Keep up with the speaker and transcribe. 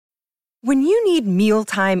When you need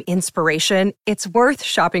mealtime inspiration, it's worth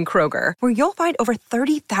shopping Kroger, where you'll find over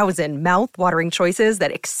 30,000 mouth-watering choices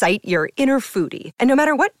that excite your inner foodie. And no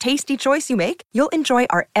matter what tasty choice you make, you'll enjoy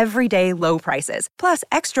our everyday low prices, plus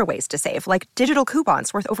extra ways to save, like digital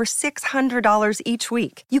coupons worth over $600 each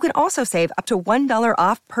week. You can also save up to $1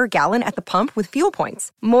 off per gallon at the pump with fuel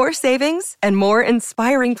points. More savings and more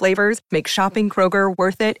inspiring flavors make shopping Kroger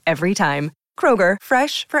worth it every time. Kroger,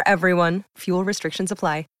 fresh for everyone. Fuel restrictions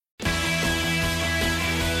apply.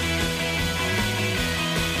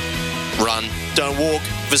 Run, don't walk.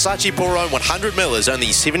 Versace Poro 100ml is only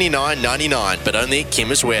 $79.99, but only at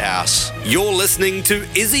Chemist Warehouse. You're listening to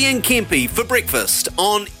Izzy and Kempy for breakfast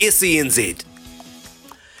on SENZ.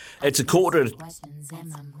 It's a quarter.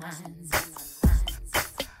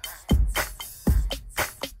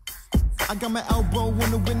 I got my elbow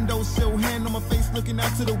on the windowsill, hand on my face, looking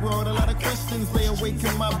out to the world. A lot of questions lay awake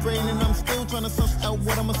in my brain, and I'm still trying to suss out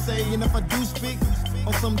what I'ma say. And if I do speak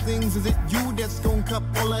on some things, is it you that's gonna cup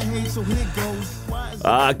all I hate? So here goes.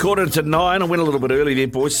 9:15. I went a little bit early there,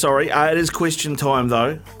 boys. Sorry. It is question time,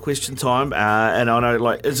 though. Question time. And I know,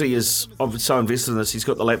 like, Izzy is so invested in this. He's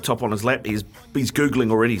got the laptop on his lap. He's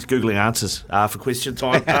Googling already. He's Googling answers for question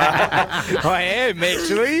time. I am,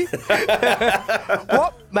 actually.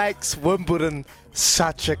 What makes Wimbledon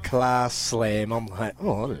such a class slam? I'm like, I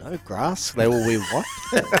don't know, grass. They all wear what?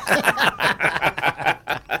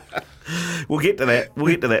 We'll get to that.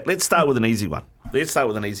 Let's start with an easy one.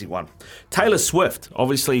 Taylor Swift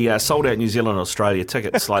obviously sold out New Zealand and Australia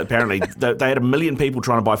tickets. Like, apparently they had 1 million people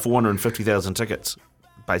trying to buy 450,000 tickets,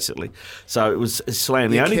 basically. So it was a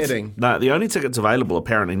slam. You're kidding. No, the only tickets available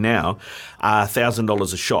apparently now are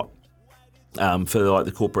 $1,000 a shot. For like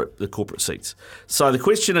the corporate seats. So the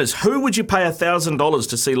question is, who would you pay $1,000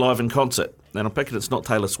 to see live in concert? And I'm picking it's not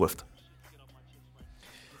Taylor Swift.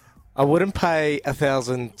 I wouldn't pay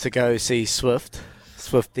 $1,000 to go see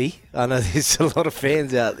Swiftie. I know there's a lot of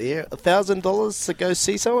fans out there. $1,000 to go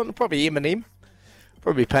see someone? Probably Eminem.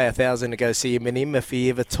 Probably pay $1,000 to go see Eminem if he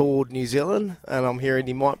ever toured New Zealand, and I'm hearing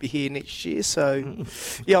he might be here next year. So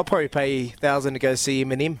yeah, I'll probably pay $1,000 to go see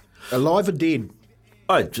Eminem. Alive or dead?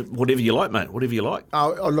 Oh, whatever you like, mate. Whatever you like.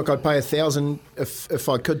 Oh, look, I'd pay $1,000 if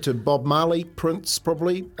I could to Bob Marley, Prince,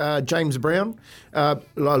 probably James Brown.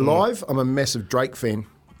 Live, I'm a massive Drake fan.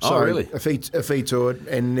 So really? If he toured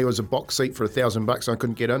and there was a box seat for $1,000 and I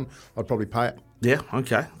couldn't get in, I'd probably pay it. Yeah,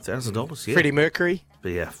 okay, $1,000. Yeah. Freddie Mercury.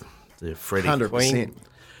 But yeah, Freddie. 100%.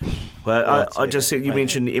 Well, I just said you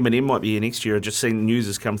mentioned Eminem might be here next year. I just seen news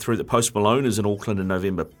has come through that Post Malone is in Auckland in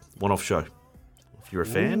November, one-off show. You're a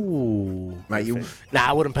fan? Ooh. Mate,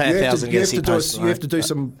 I wouldn't pay $1,000 to go see Post Malone. You have to do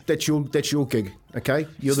some. That's your gig, okay?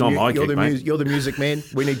 You're the music man.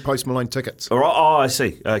 We need Post Malone tickets. All right. Oh, I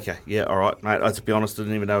see. Okay. Yeah. All right, mate. To be honest, I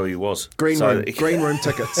didn't even know who he was. Green room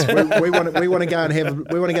tickets. we want to go and have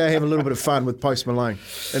a little bit of fun with Post Malone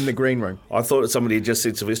in the green room. I thought somebody had just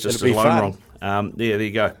said Sylvester Stallone wrong. Yeah, there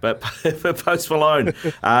you go. But for Post Malone,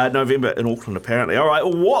 November in Auckland, apparently. All right,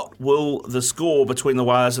 well, what will the score between the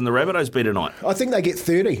Whales and the Rabbitohs be tonight? I think they get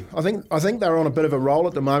 30. I think they're on a bit of a roll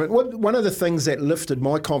at the moment. One of the things that lifted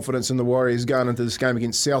my confidence in the Warriors going into this game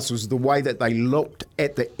against South was the way that they looked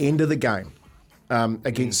at the end of the game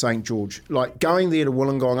against St George. Like, going there to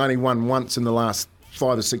Wollongong, only won once in the last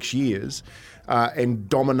 5 or 6 years. And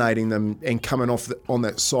dominating them and coming off on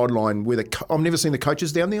that sideline I've never seen the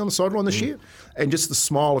coaches down there on the sideline this year, and just the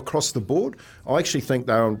smile across the board. I actually think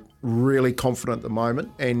they're really confident at the moment,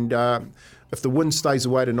 and if the wind stays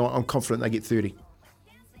away tonight, I'm confident they get 30.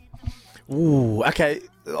 Ooh, okay.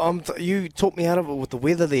 You talked me out of it with the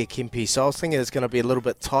weather there, Kempy, so I was thinking it's going to be a little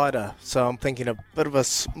bit tighter, so I'm thinking a bit of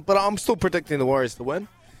but I'm still predicting the Warriors to win.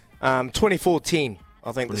 24-10.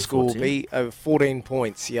 I think the score will be over 14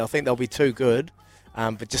 points. Yeah, I think they'll be too good,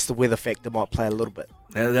 but just the weather factor might play a little bit.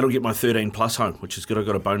 That'll get my 13 plus home, which is good. I've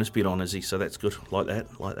got a bonus bet on Izzy, so that's good. Like that.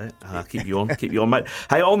 Keep you on, mate.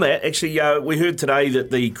 Hey, on that, actually, we heard today that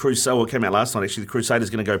the Crusader came out last night. Actually, the Crusaders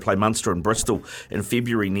going to go play Munster and Bristol in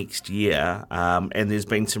February next year, and there's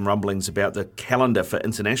been some rumblings about the calendar for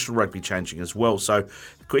international rugby changing as well. So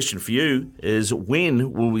the question for you is,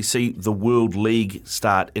 when will we see the World League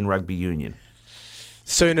start in rugby union?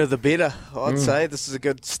 Sooner the better, I'd say. This is a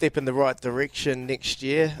good step in the right direction next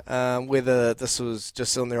year. Whether this was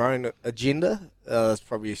just on their own agenda, it's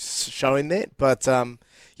probably showing that. But, the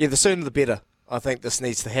sooner the better. I think this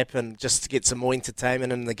needs to happen just to get some more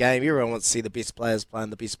entertainment in the game. Everyone wants to see the best players playing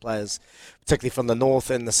the best players, particularly from the north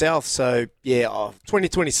and the south. So,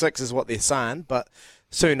 2026 is what they're saying, but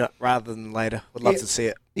sooner rather than later. Would love to see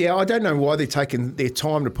it. Yeah, I don't know why they're taking their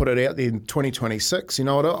time to put it out there in 2026. You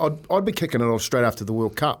know, I'd be kicking it off straight after the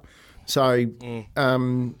World Cup. So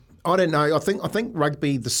I don't know. I think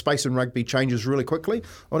rugby, the space in rugby changes really quickly.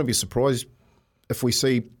 I wouldn't be surprised if we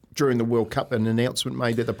see during the World Cup an announcement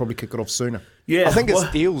made that they'll probably kick it off sooner. Yeah, I think it's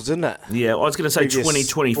deals, isn't it? Yeah, I was going to say Previous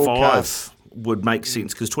 2025 forecast. would make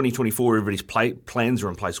sense because 2024 everybody's plans are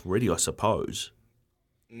in place already, I suppose.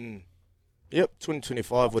 Yep,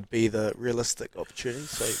 2025 would be the realistic opportunity.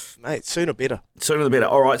 So, mate, sooner better. Sooner the better.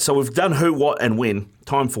 All right, so we've done who, what, and when.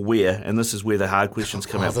 Time for where, and this is where the hard questions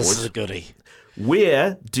come out, This boys. is a goodie.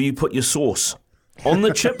 Where do you put your sauce? On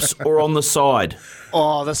the chips or on the side?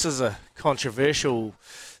 Oh, this is a controversial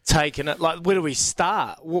take in it. Like, where do we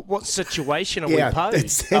start? What situation are we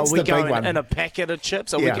posed? that's Are we the big going one. in a packet of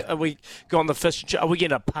chips? Are we going the fish and chips? Are we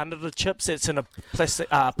getting a punnet of chips that's in a plastic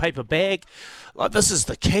paper bag? Like, this is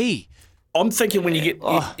the key. I'm thinking when you get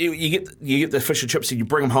you get the fish and chips and you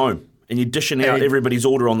bring them home and you're dishing out everybody's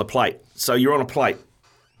order on the plate. So you're on a plate.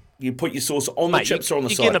 You put your sauce on the chips or on the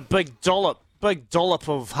side. You get a big dollop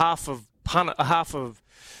of half of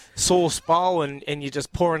sauce bowl, and you're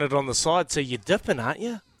just pouring it on the side. So you're dipping, aren't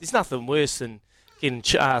you? There's nothing worse than getting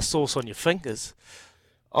sauce on your fingers.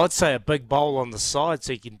 I'd say a big bowl on the side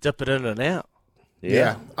so you can dip it in and out.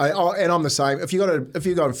 Yeah, and I'm the same. If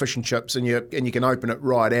you got fish and chips and you can open it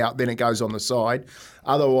right out, then it goes on the side.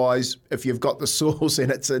 Otherwise, if you've got the sauce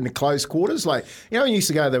and it's in the close quarters, like when you used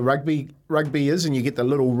to go to the rugby is, and you get the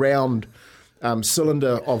little round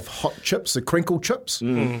cylinder of hot chips, the crinkle chips,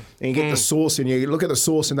 and you get the sauce, and you look at the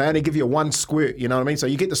sauce, and they only give you one squirt. You know what I mean? So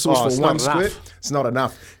you get the sauce for one squirt. It's not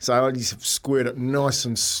enough. So I just squirt it nice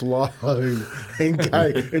and slow, and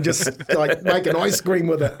go and just like make an ice cream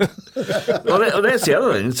with it. Well, that's the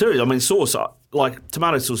other thing too. I mean, sauce, like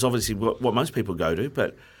tomato sauce, obviously what most people go to,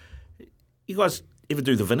 but you guys ever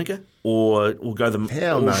do the vinegar or go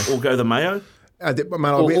the or go the mayo?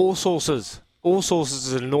 All sauces. All sauces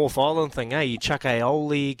is a North Island thing, eh? You chuck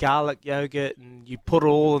aioli, garlic yogurt, and you put it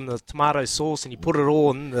all in the tomato sauce, and you put it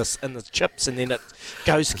all in the chips, and then it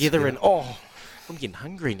goes together. And I'm getting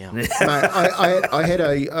hungry now. Mate, I had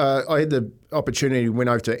the opportunity to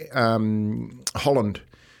went over to Holland,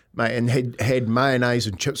 mate, and had mayonnaise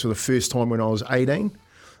and chips for the first time when I was 18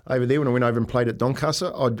 over there. When I went over and played at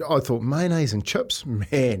Doncaster, I thought mayonnaise and chips,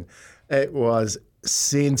 man, it was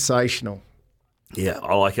sensational. Yeah,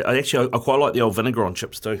 I like it. I quite like the old vinegar on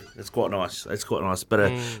chips too. It's quite nice. Bit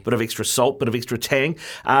of extra salt, bit of extra tang.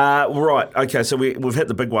 Right, okay, so we've hit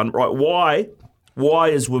the big one. Right, why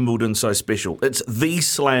is Wimbledon so special? It's the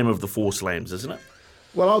slam of the 4 slams, isn't it?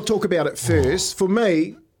 Well, I'll talk about it first. For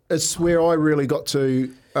me, it's where I really got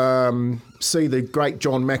to see the great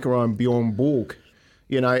John McEnroe and Bjorn Borg.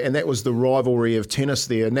 And that was the rivalry of tennis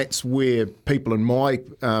there, and that's where people in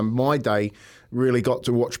my day really got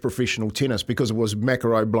to watch professional tennis, because it was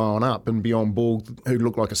McEnroe blowing up and Bjorn Borg, who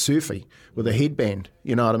looked like a surfie with a headband.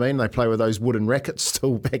 You know what I mean? They play with those wooden rackets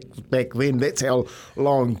still back then. That's how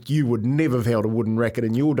long you would never have held a wooden racket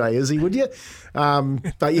in your day, Izzy, would you?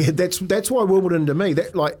 But yeah, that's why Wimbledon to me,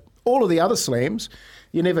 that like all of the other slams,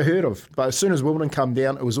 you never heard of. But as soon as Wimbledon come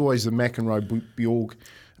down, it was always the McEnroe-Bjorg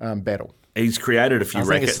battle. He's created a few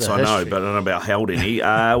rackets, I know, but I don't know about held any.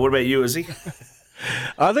 What about you, Izzy?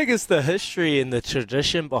 I think it's the history and the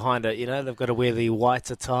tradition behind it. They've got to wear the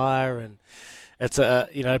white attire, and it's a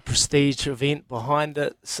prestige event behind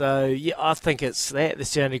it. So yeah, I think it's that.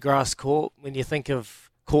 It's the only grass court. When you think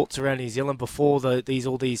of courts around New Zealand before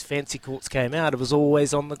all these fancy courts came out, it was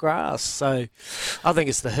always on the grass. So I think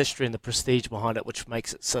it's the history and the prestige behind it which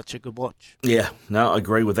makes it such a good watch. Yeah, no, I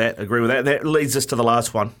agree with that. That leads us to the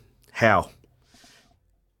last one. How?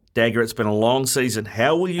 Dagger, it's been a long season.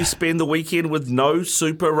 How will you spend the weekend with no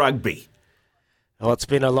Super Rugby? Well, it's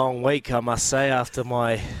been a long week, I must say, after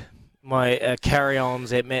my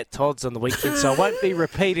carry-ons at Matt Todd's on the weekend, so I won't be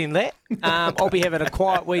repeating that. I'll be having a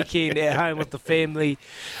quiet weekend at home with the family,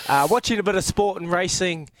 watching a bit of sport and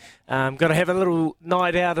racing. Going to have a little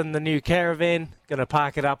night out in the new caravan. Going to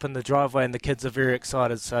park it up in the driveway, and the kids are very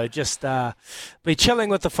excited. So just be chilling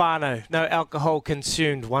with the whānau. No alcohol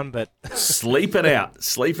consumed one bit. Sleeping out.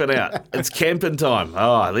 It's camping time.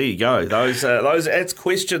 Oh, there you go. Those. That's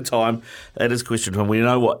question time. That is question time. We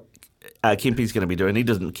know what Kempy's going to be doing. He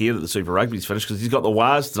doesn't care that the Super Rugby's finished because he's got the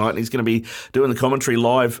Wars tonight, and he's going to be doing the commentary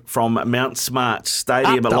live from Mount Smart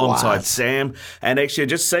Stadium alongside Sam. And actually, I've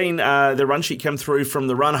just seen the run sheet come through from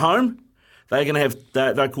the run home. They're going to have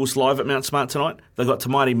that, of course, live at Mount Smart tonight. They've got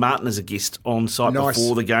Tamati Martin as a guest on site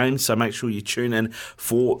before the game, so make sure you tune in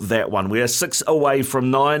for that one. We are 6 away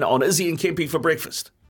from 9 on Izzy and Kempy for breakfast.